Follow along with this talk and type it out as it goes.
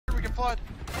flood.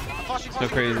 So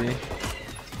crazy.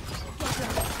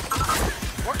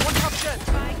 One top shit.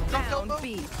 Down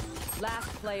B. Last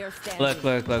player standing. Look.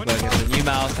 It's a new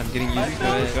mouse. I'm getting used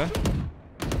to it.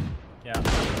 Yeah.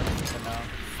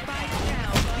 Spike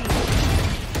down B.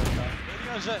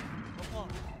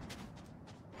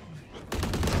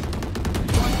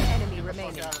 One enemy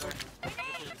remaining.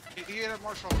 You get a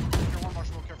Marshall. You're one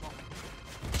Marshall. Careful.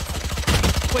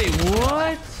 Wait,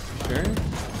 what? Sure.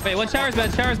 Wait, one showers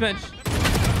bench.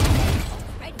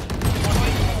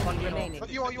 One remaining.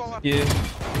 You all left. Yeah.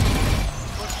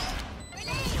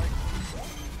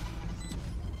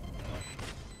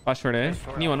 Watch short, eh?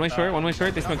 Need one way short.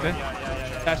 They smoked it.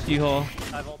 Dash you hole. I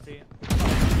have ulti.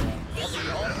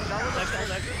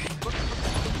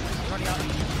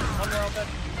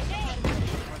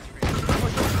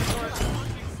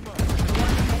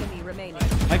 Enemy remaining.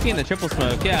 Might be in the triple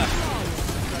smoke. Yeah.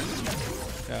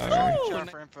 Shower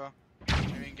for info. You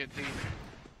can get deep.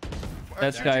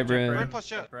 That sky brim. Plus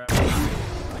shit.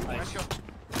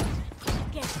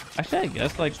 Actually, I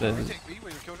guess like the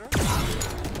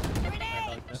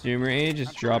Zoomer age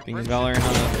is dropping in Valorant.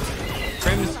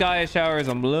 Brim sky showers.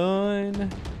 I'm blowing. Play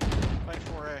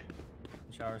 4A.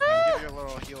 Showers. Give you a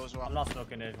little heal as well. I'm not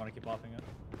smoking it. Want to keep popping it?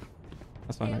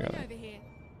 That's fine. I got it.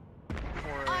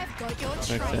 4A. I've got your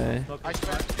Okay. I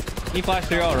spent. He flashed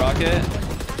through. I'll rocket.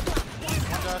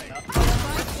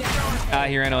 Ah,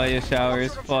 he ran away with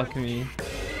showers. Fuck me.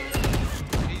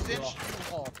 He's in.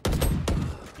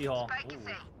 E-hall.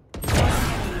 Enemy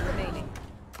remaining.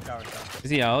 Showers. Is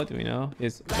he out? Do we know?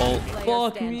 His ult. player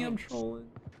Fuck standing. me. I'm trolling.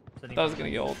 Sitting I was gonna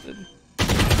get ulted.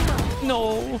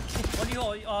 No. One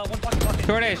E-hall. One pocket.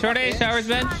 Short A. Showers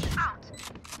bench.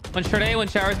 One short A. One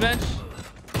showers bench.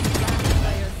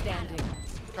 Player standing.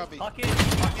 Copy. Pocket.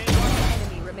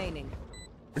 Enemy remaining.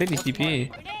 Where did he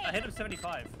TP? I hit him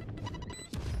 75.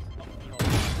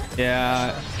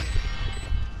 Yeah.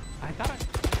 I thought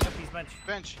He's bench.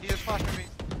 Bench. He just flashed me.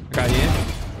 I got you.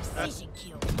 precision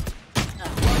kill.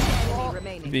 Enemy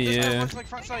remaining. Be you. Looks like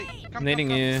front sight. I'm nading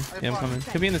you. I Yeah, I'm coming.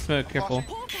 Could be in the smoke. Careful.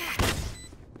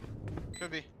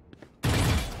 Could be.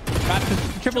 Got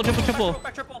the triple.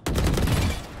 Back triple.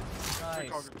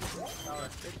 Nice.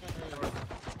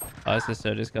 Oh, this is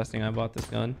so disgusting. I bought this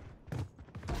gun.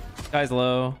 Guy's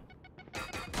low.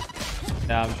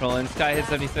 Yeah, I'm trolling. Sky hit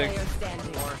 76. Player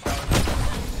standing.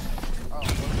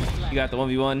 You got the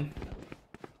 1v1.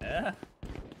 Yeah.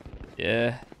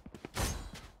 Yeah.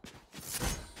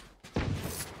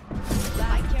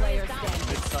 Last player standing.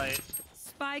 Good sight.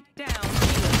 Spike down.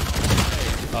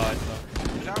 Oh, it's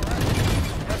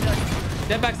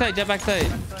jet backside.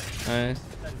 Nice.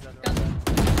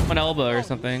 One elbow or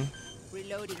something.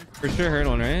 Reloading. For sure heard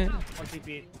one, right? One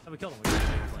TP. Oh, we killed him.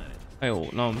 Oh,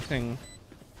 no, I'm saying.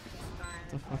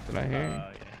 What the fuck did I hear?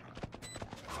 Yeah.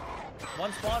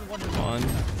 One spawn, one.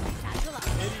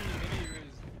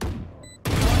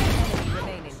 Enemy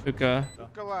remaining. Hookah.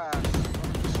 Glass.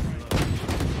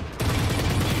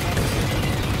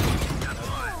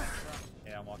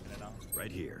 Yeah, I'm walking it now.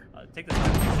 Right here. Take this.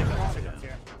 Take this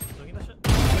here. Looking at this shit?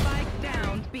 Spike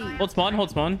down B. Hold spawn. No,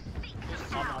 sorry.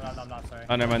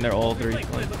 Oh, never mind. They're all three. Look.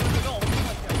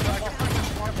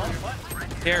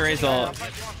 Here, Raze ult.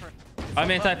 I'm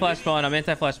anti-flash spawn. Do you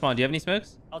have any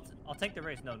smokes? I'll take the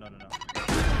race. No. 3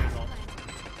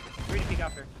 to peek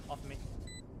after. Off of me.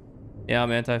 Yeah,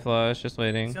 I'm anti-flash. Just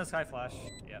waiting. He's gonna sky flash.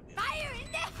 Yep. Fire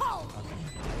in the hole.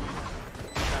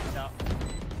 Out.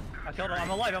 I killed him. I'm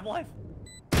alive.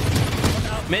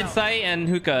 Mid sight and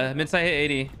hookah. Mid sight hit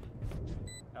 80.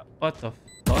 Yep. What the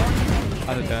fuck?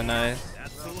 How's it going? Nice.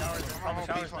 Probably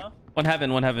showers now. One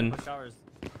heaven. Showers.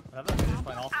 Whatever. Just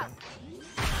playing off them.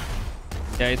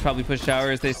 Yeah, he's probably pushed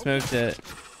showers. They smoked it.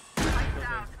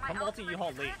 I'm multi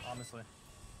U-haul late, honestly.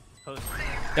 It's post.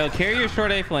 Yo, carry your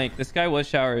short A flank. This guy was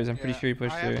showers. I'm pretty sure he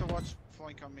pushed I through. have to watch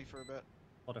flank on me for a bit.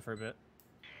 Hold it for a bit.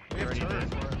 We have turret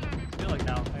for it. I feel like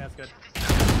now. I think that's good.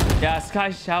 Yeah,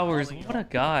 Sky showers. What a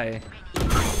guy.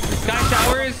 Sky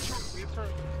showers. We have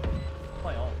turret.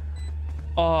 Play all.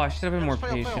 Oh, I should have been more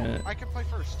Play ult. patient. I can play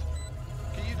first.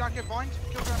 Can you not get blind?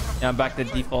 Yeah, I'm back to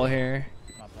default here.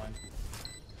 I'm not blind.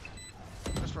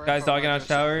 Guys dogging out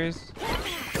showers. Another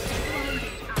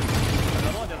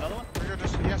one?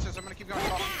 Yes, I'm gonna keep going.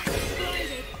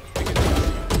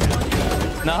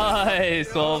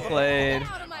 Nice. Well played.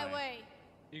 Out of my way.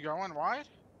 You going wide?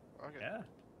 Okay. Yeah.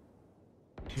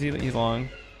 He's long.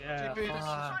 Yeah.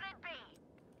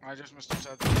 I just missed his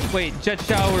head. Wait, jet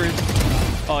showers.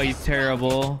 Oh, he's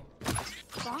terrible.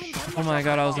 Oh my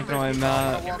god, I was looking at my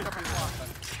map.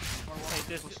 Hey,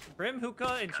 this Brim,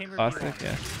 hookah, and chamber. Classic,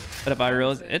 yeah. But if I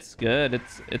realize it's good,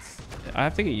 it's I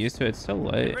have to get used to it. It's so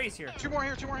light. Race here. Two more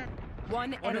here.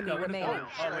 One enemy remaining.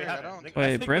 Oh, we have it.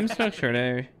 Wait, brimstone short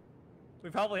A. We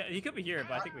probably. He could be here,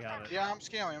 but I think we have it. Yeah, I'm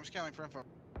scaling for info.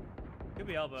 Could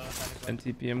be elbow. And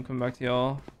TPM come back to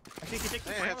y'all. I think he takes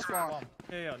the Hey, hit spawn.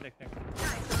 Yeah, Nick.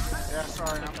 Yeah,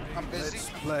 sorry, I'm busy.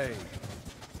 Play.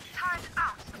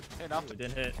 Hey, not We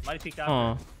didn't hit. Might have peeked out.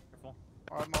 Oh, Careful.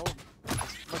 I'm old.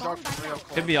 My dog from real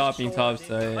close. could be off top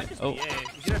side. Might just Oh, be A.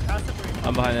 He's either passive or he's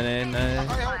I'm behind an A.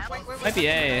 Nice. Wait. Might be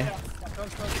A.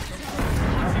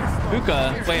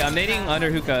 Hookah. Wait, I'm nading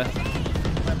under hookah.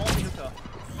 multi-hookah.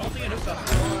 Multi and hookah.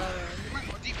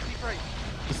 Deep right.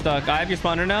 He's stuck. I have your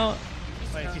spawner now.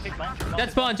 Wait, if you take bomb.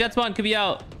 Jet spawn. Could be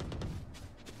out.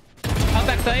 Out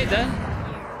back side. Dead.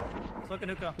 Look at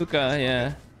hookah. Hookah.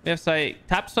 Yeah. We have sight.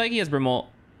 Tap spike. He has brimult.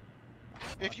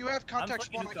 If you have contact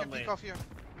flicking spawn, I can hookah peek lane. off you.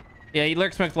 Yeah, he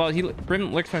lurks my claw. He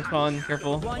brim lurks my spawn.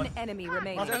 Careful. One enemy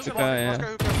remaining. Let's Hookah, go, yeah. let's go,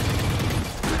 hookah.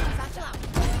 Satchel out.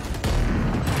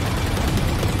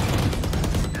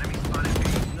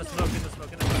 In the smoke.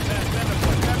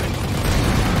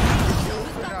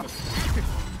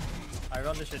 I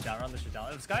run this shit down.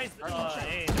 This guy's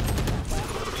A.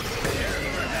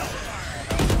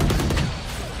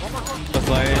 Close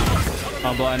light.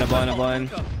 I'm blind.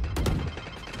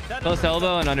 Close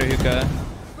elbow and under hookah.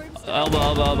 Elbow.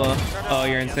 Oh,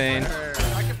 you're insane.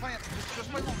 I can plant.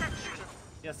 Just wait.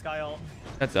 Yeah, Sky ult.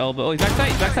 That's elbow. Oh, he's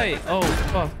backside. Oh,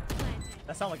 fuck.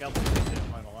 That sounds like elbow.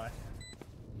 I'm not gonna lie.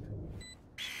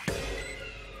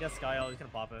 Yeah, Sky ult. He's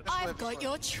gonna pop it. I've got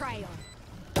your trail.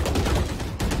 Enemy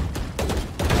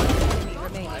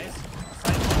remaining. Nice.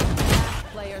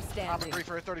 Player I'm standing. 3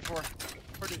 for 34.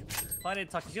 Planted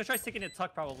tuck. He's gonna try sticking it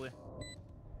tuck probably.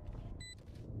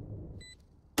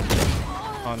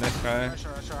 Oh, nice guy.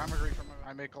 Sure. I'm agreeing from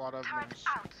I make a lot of moves.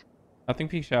 Nothing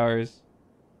peak showers.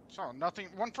 So nothing.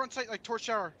 One front sight like torch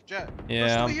shower. Jet. Yeah,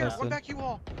 There's I'm three here. One posted. back you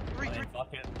all. Three.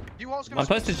 Fuck it. You all's gonna. I'm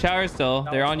posted showers still.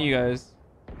 They're on you guys.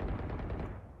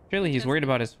 Surely he's worried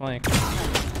about his flank.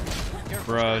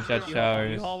 Bro, jet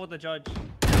showers. You haul with the judge.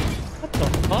 What the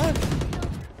fuck?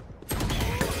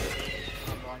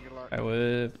 I'm blind, good luck. I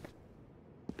would.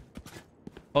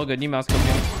 Oh, good. New mouse coming.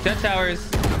 Jet showers.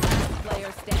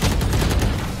 Player standing.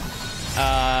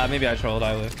 Maybe I trolled.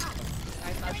 I live.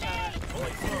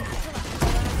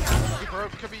 He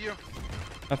broke. Could be you.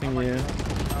 Nothing new.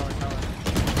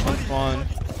 One spawn.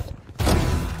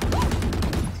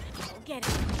 Get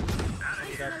it.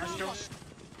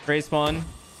 Raze spawn.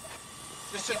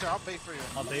 Just sit there. I'll bait for you.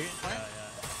 I'll bait. Flank?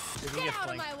 We can get Get out of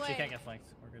flanked. my She way. can't get flanked.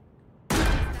 We're good.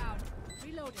 Down.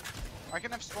 Reloading. I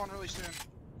can have spawn really soon.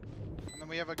 And then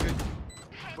we have a good.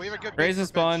 Raze bait is for bench.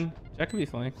 spawn. Jet could be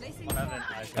flank. One heaven.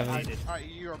 I Heaven. hated. Alright,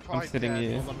 you are I'm probably sitting dead.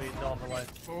 you. Hold on, we don't have a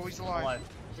life. Oh, he's I'm alive. alive.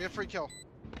 We have free kill.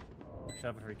 I should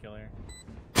have a free kill here.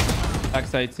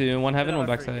 Backside two. One heaven, one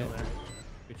We don't have a free backside. kill there.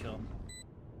 Good chill.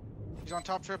 He's on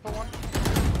top triple one.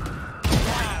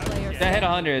 Player That hit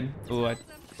 100. Ooh, I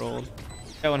rolled.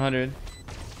 Got 100.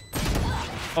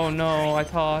 Oh no, I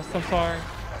tossed. I'm sorry.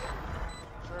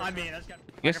 I mean, that's got.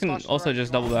 You guys can flash also around just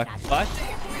if you double want. back. Flash?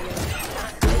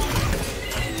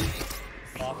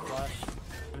 Soft flash.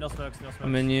 No smokes.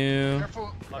 I'm in you.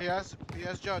 Careful. He has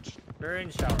judge. Very in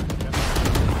the shower.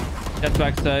 Jet's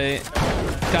backside.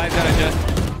 Guy's got a jet.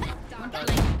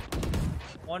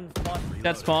 One flash.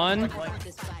 Jet spawn. Flank.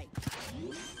 This fight.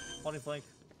 One flank.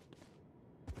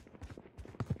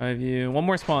 I have you. One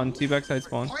more spawn. Two backside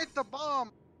spawn. Plant the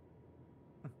bomb.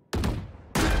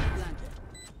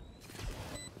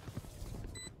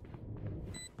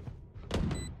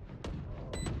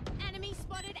 Enemy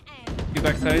spotted and Two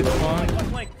backside spawn. One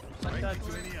flank.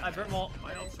 I burnt wall.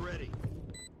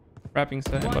 Wrapping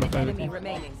side. One Butterfly with enemy you.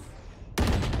 remaining.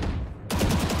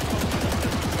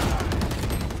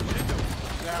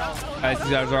 Guys, he's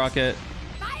got his rocket.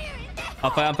 fire in the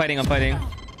I'm fighting.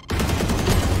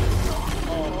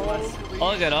 Oh, bless.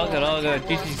 All good.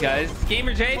 GG's, guys.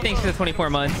 Gamer J, thanks for the 24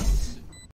 months.